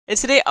and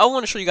today I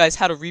want to show you guys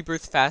how to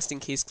rebirth fast in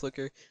Case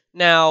Clicker.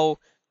 Now,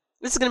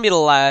 this is going to be the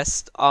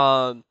last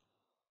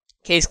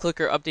Case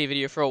Clicker update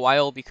video for a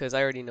while because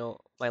I already know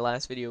my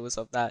last video was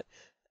of that.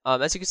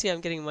 As you can see,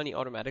 I'm getting money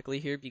automatically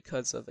here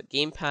because of a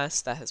game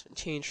pass that has been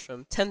changed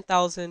from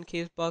 10,000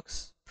 case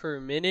bucks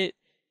per minute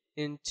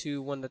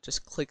into one that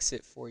just clicks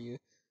it for you.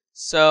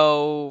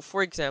 So,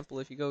 for example,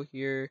 if you go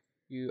here,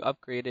 you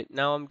upgrade it,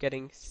 now I'm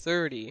getting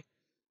 30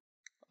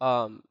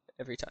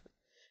 every time.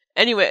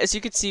 Anyway, as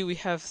you can see, we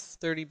have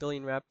 30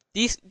 billion wrap.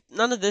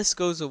 None of this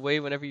goes away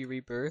whenever you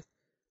rebirth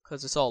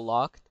because it's all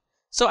locked.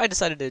 So I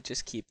decided to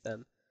just keep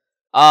them.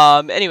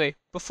 Anyway,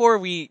 before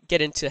we get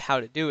into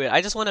how to do it,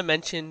 I just want to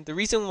mention the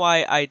reason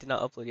why I did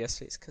not upload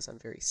yesterday is because I'm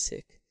very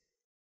sick.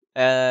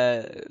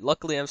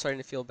 Luckily I'm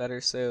starting to feel better,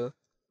 so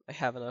I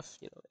have enough,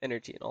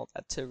 energy and all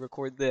that to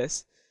record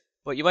this.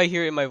 But you might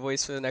hear it in my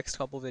voice for the next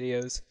couple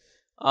videos.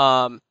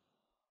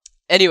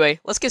 Anyway,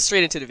 let's get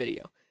straight into the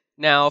video.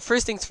 Now,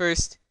 first things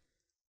first,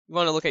 you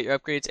want to look at your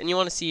upgrades and you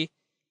want to see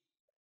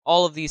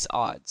all of these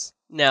odds.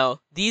 Now,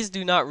 these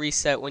do not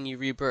reset when you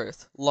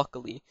rebirth,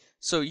 luckily.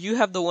 So you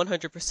have the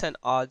 100%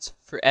 odds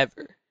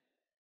forever.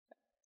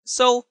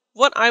 So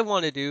what I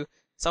want to do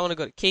is I want to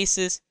go to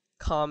cases,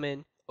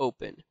 common,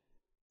 open.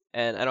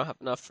 And I don't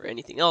have enough for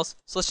anything else,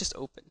 so let's just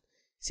open.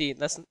 See,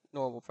 that's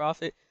normal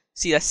profit.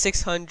 See, that's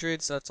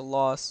 600, so that's a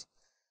loss.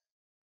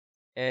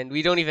 And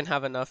we don't even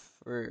have enough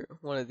for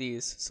one of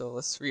these, so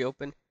let's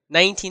reopen.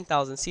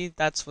 19,000, see,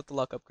 that's what the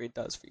luck upgrade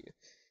does for you.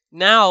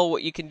 Now,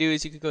 what you can do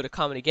is you could go to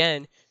common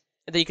again,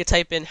 and then you could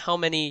type in how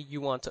many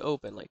you want to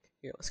open. Like,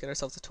 here, let's get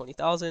ourselves to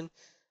 20,000.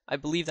 I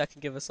believe that can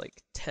give us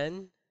like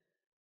 10.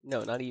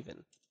 No, not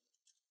even.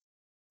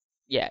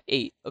 Yeah,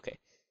 8. Okay.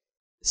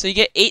 So you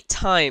get 8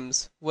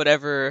 times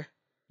whatever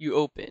you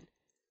open.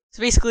 So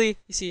basically,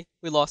 you see,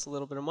 we lost a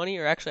little bit of money,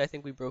 or actually I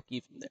think we broke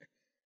even there.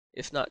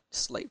 If not,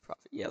 slight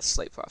profit. Yeah,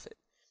 slight profit.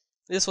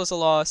 This was a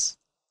loss.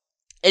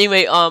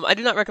 Anyway, I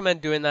do not recommend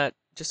doing that,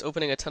 just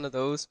opening a ton of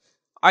those.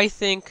 I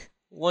think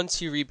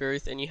once you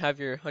rebirth and you have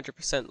your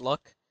 100%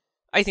 luck,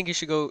 I think you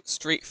should go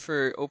straight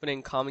for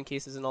opening common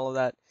cases and all of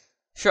that.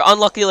 If you're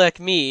unlucky like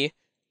me,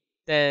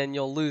 then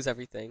you'll lose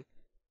everything.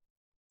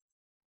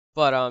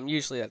 But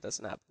usually that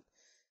doesn't happen.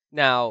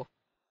 Now,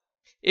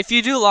 if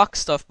you do lock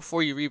stuff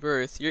before you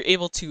rebirth, you're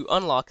able to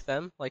unlock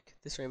them, like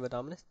this Rainbow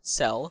Dominant,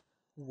 sell,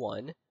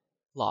 1,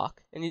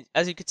 lock, and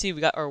as you can see,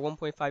 we got our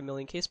 1.5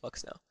 million case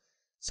bucks now.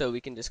 So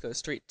we can just go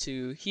straight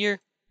to here,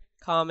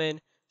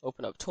 common,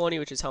 open up 20,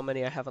 which is how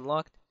many I have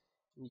unlocked.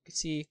 And you can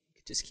see, you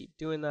can just keep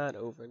doing that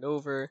over and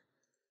over.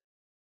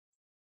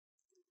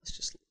 Let's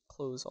just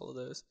close all of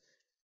those.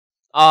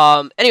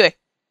 Anyway,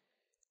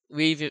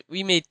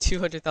 we made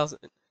 200,000,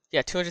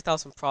 yeah,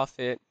 200,000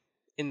 profit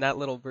in that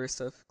little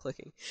burst of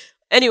clicking.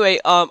 Anyway,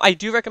 I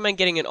do recommend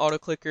getting an auto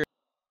clicker.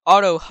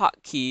 Auto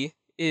hotkey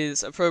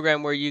is a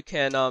program where you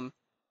can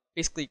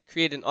basically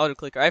create an auto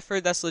clicker. I've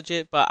heard that's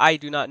legit, but I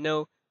do not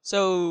know.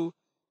 So,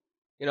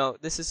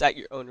 this is at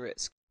your own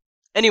risk.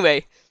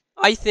 Anyway,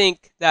 I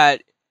think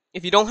that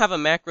if you don't have a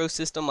macro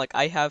system like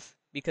I have,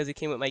 because it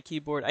came with my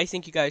keyboard, I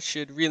think you guys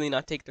should really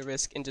not take the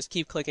risk and just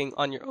keep clicking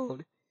on your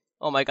own.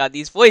 Oh my god,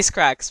 these voice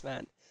cracks,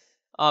 man.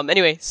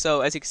 Anyway, so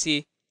as you can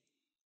see,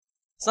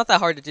 it's not that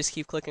hard to just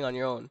keep clicking on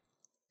your own.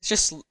 It's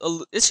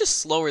just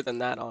slower than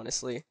that,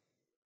 honestly.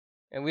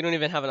 And we don't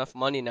even have enough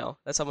money now.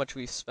 That's how much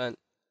we've spent.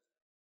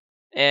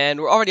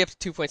 And we're already up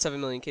to 2.7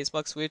 million case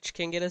bucks, which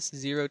can get us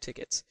 0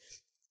 tickets.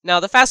 Now,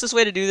 the fastest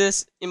way to do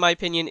this, in my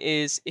opinion,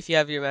 is if you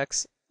have your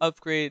max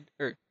upgrade,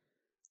 or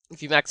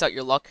if you max out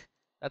your luck,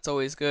 that's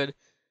always good.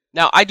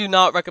 Now, I do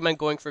not recommend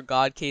going for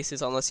God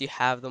cases unless you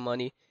have the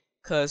money,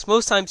 because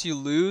most times you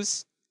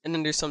lose, and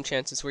then there's some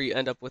chances where you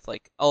end up with,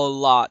 like, a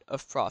lot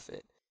of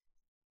profit.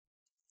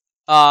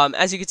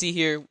 As you can see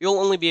here, you'll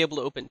only be able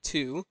to open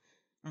 2,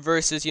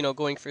 versus,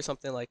 going for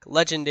something like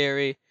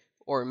Legendary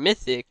or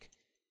Mythic,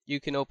 you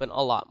can open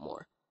a lot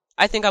more.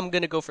 I think I'm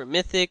going to go for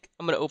Mythic.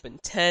 I'm going to open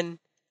 10.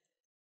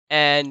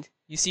 And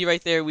you see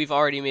right there, we've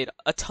already made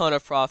a ton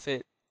of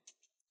profit.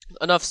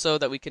 Enough so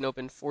that we can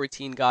open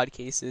 14 God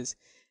cases.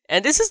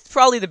 And this is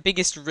probably the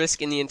biggest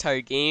risk in the entire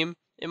game,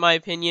 in my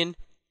opinion,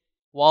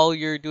 while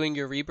you're doing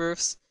your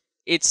rebirths.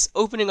 It's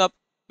opening up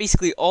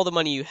basically all the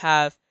money you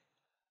have.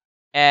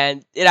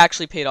 And it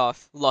actually paid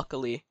off,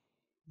 luckily.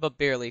 But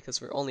barely,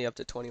 because we're only up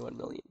to 21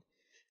 million.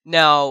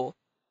 Now,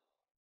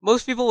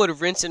 most people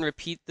would rinse and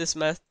repeat this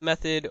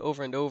method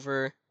over and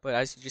over, but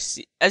as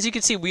you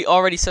can see, we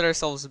already set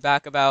ourselves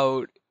back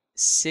about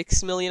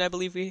 6 million, I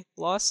believe we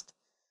lost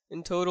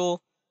in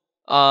total.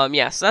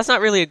 Yeah, so that's not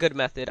really a good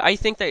method. I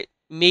think that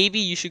maybe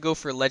you should go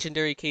for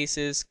legendary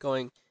cases,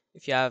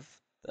 if you have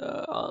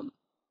the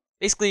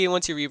basically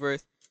once you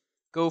rebirth,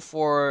 go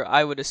for,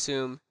 I would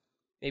assume,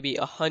 maybe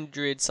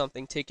 100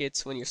 something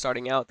tickets when you're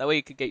starting out. That way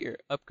you could get your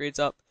upgrades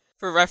up.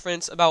 For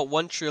reference, about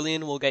 1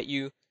 trillion will get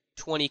you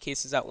 20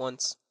 cases at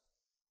once.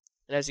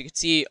 And as you can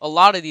see, a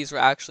lot of these were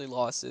actually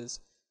losses.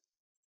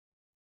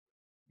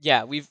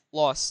 Yeah, we've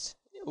lost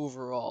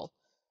overall.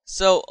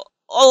 So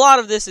a lot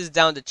of this is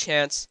down to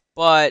chance,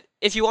 but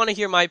if you want to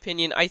hear my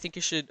opinion, I think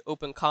you should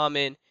open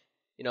common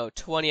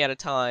 20 at a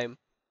time,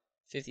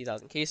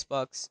 50,000 case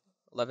bucks,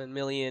 11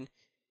 million.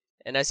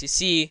 And as you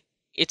see,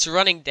 it's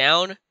running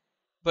down,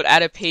 but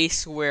at a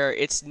pace where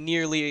it's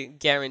nearly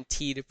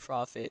guaranteed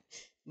profit.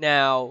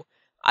 Now,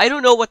 I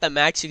don't know what the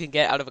max you can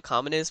get out of a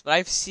common is, but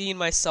I've seen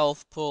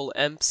myself pull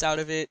EMPs out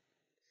of it.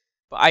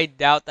 But I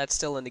doubt that's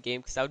still in the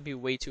game because that would be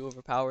way too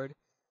overpowered.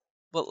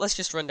 But let's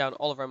just run down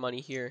all of our money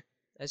here.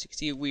 As you can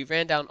see, we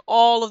ran down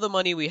all of the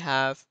money we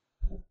have.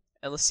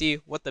 And let's see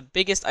what the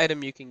biggest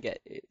item you can get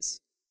is.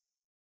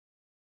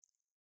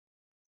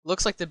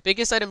 Looks like the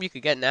biggest item you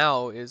could get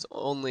now is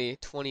only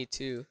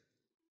 22.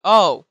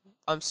 Oh,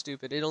 I'm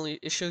stupid.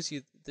 It shows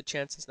you the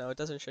chances now. It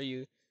doesn't show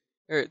you,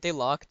 or they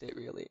locked it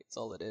really. It's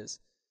all it is.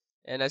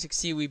 And as you can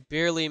see, we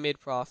barely made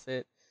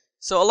profit.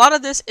 So a lot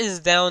of this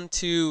is down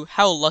to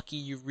how lucky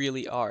you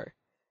really are.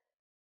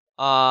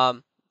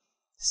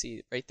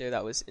 See right there,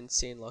 that was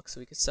insane luck.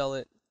 So we could sell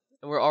it,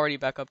 and we're already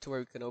back up to where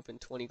we can open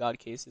 20 god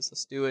cases.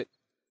 Let's do it.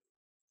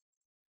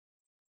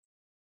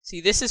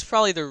 See, this is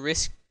probably the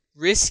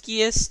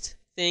riskiest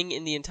thing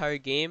in the entire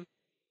game,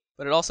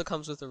 but it also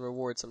comes with a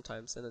reward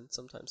sometimes, and then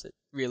sometimes it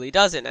really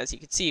doesn't, as you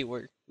can see,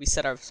 where we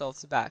set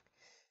ourselves back.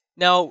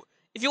 Now,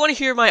 if you want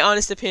to hear my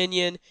honest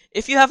opinion,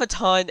 if you have a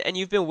ton and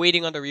you've been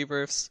waiting on the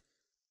rebirths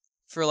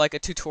for like a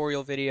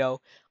tutorial video,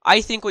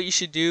 I think what you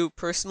should do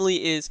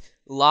personally is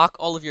lock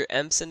all of your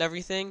EMPs and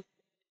everything.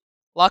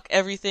 Lock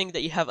everything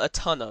that you have a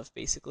ton of,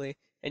 basically,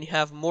 and you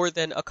have more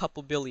than a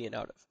couple billion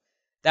out of.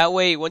 That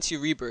way, once you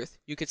rebirth,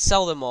 you could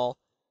sell them all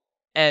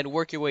and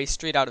work your way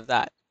straight out of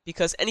that.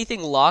 Because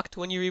anything locked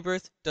when you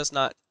rebirth does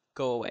not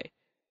go away.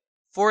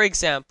 For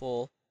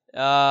example,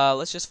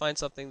 let's just find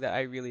something that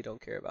I really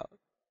don't care about.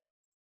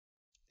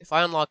 If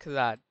I unlock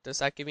that, does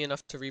that give me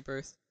enough to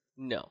rebirth?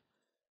 No.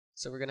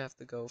 So we're gonna have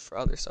to go for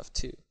other stuff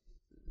too.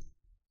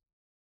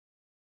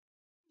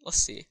 Let's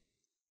see.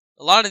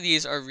 A lot of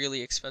these are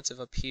really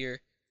expensive up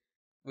here,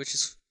 which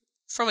is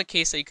from a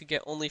case that you could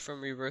get only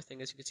from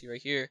rebirthing, as you can see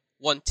right here.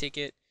 1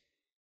 ticket.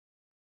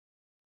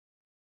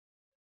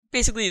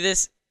 Basically,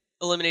 this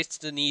eliminates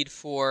the need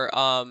for,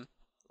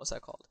 what's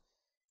that called?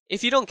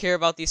 If you don't care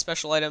about these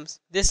special items,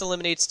 this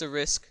eliminates the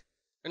risk,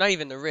 or not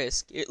even the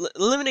risk, it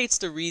eliminates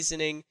the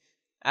reasoning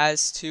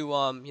as to,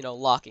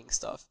 locking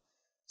stuff.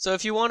 So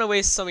if you want to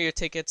waste some of your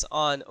tickets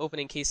on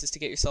opening cases to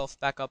get yourself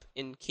back up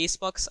in case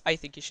bucks, I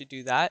think you should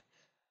do that.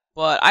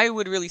 But I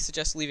would really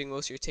suggest leaving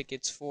most of your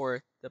tickets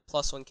for the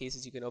 +1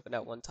 cases you can open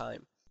at one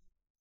time.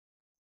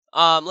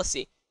 Let's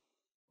see.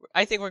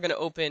 I think we're going to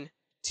open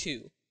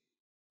 2.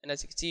 And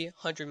as you can see,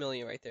 100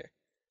 million right there.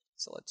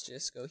 So let's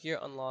just go here,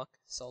 unlock,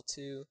 sell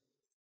 2,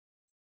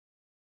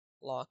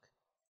 lock.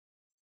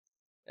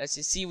 As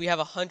you see, we have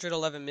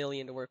 111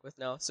 million to work with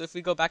now. So if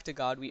we go back to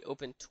God, we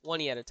open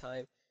 20 at a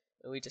time,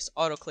 and we just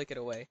auto-click it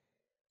away.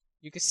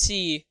 You can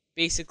see,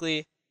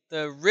 basically,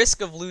 the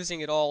risk of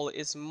losing it all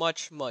is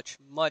much, much,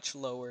 much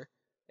lower.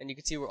 And you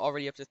can see we're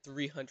already up to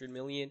 300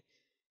 million.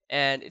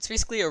 And it's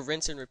basically a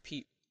rinse and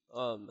repeat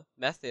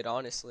method,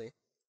 honestly.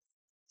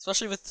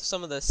 Especially with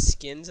some of the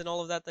skins and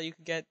all of that you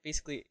could get.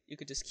 Basically, you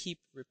could just keep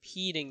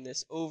repeating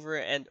this over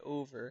and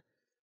over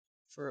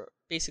for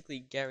basically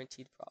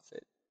guaranteed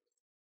profit.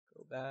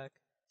 Go back.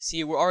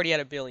 See, we're already at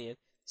 1 billion.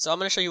 So I'm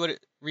going to show you what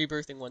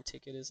rebirthing 1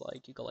 ticket is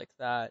like. You go like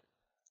that.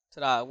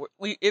 Ta-da.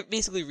 It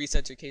basically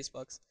resets your case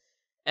bucks.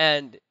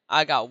 And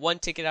I got 1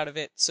 ticket out of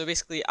it. So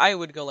basically, I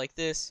would go like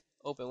this,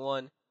 open 1,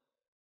 and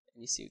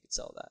you see you could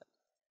sell that.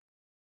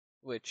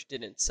 Which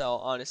didn't sell,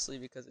 honestly,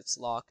 because it's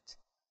locked.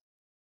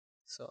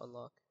 So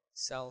unlock,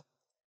 sell.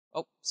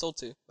 Oh, sold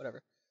 2,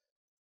 whatever.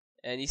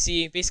 And you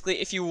see, basically,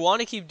 if you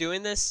want to keep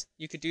doing this,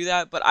 you could do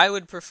that. But I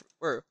would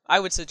I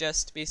would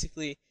suggest,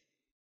 basically,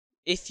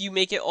 if you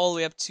make it all the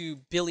way up to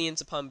billions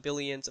upon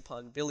billions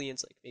upon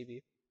billions, like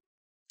maybe,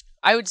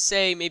 I would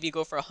say maybe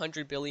go for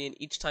 100 billion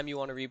each time you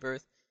want to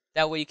rebirth.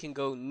 That way you can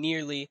go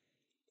nearly,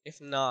 if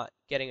not,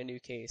 getting a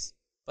new case.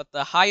 But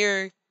the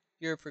higher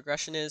your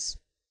progression is,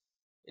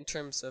 in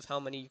terms of how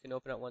many you can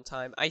open at one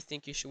time, I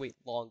think you should wait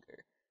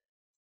longer.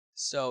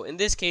 So in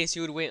this case,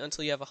 you would wait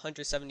until you have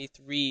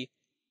 173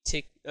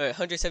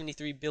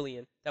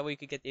 billion. That way you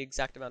could get the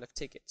exact amount of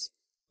tickets.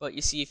 But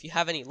you see, if you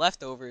have any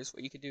leftovers,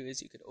 what you could do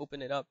is you could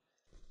open it up.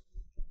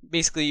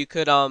 Basically, you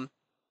could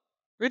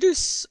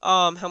reduce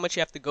how much you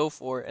have to go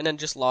for, and then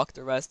just lock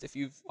the rest if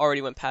you've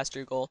already went past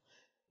your goal.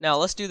 Now,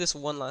 let's do this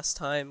one last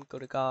time. Go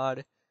to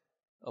God.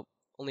 Oh,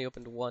 only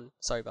opened 1.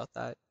 Sorry about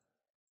that.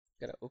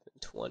 Gotta open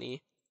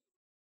 20.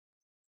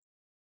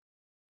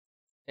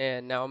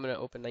 And now I'm gonna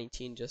open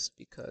 19 just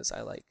because I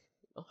like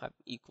have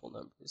equal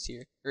numbers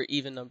here, or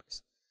even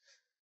numbers.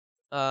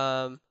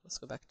 Let's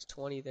go back to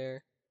 20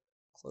 there.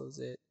 Close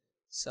it.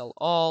 Sell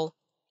all.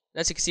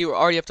 And as you can see, we're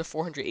already up to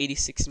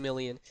 486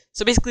 million.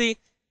 So basically,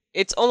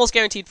 it's almost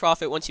guaranteed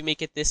profit once you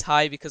make it this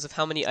high because of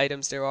how many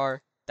items there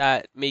are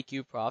that make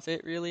you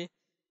profit, really.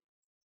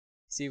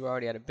 See, we're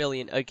already at 1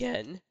 billion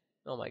again.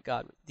 Oh my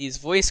god, these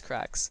voice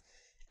cracks.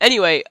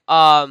 Anyway,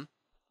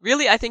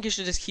 really, I think you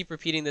should just keep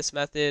repeating this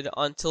method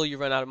until you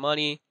run out of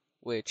money,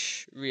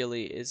 which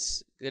really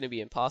is going to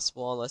be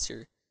impossible unless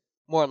you're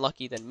more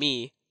unlucky than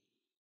me.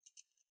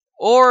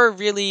 or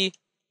really,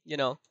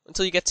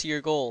 until you get to your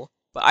goal.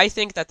 But I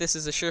think that this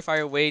is a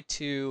surefire way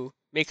to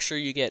make sure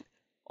you get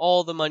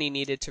all the money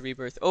needed to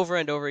rebirth over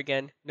and over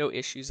again, no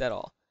issues at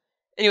all.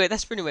 Anyway,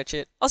 that's pretty much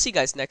it. I'll see you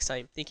guys next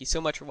time. Thank you so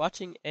much for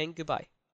watching, and goodbye.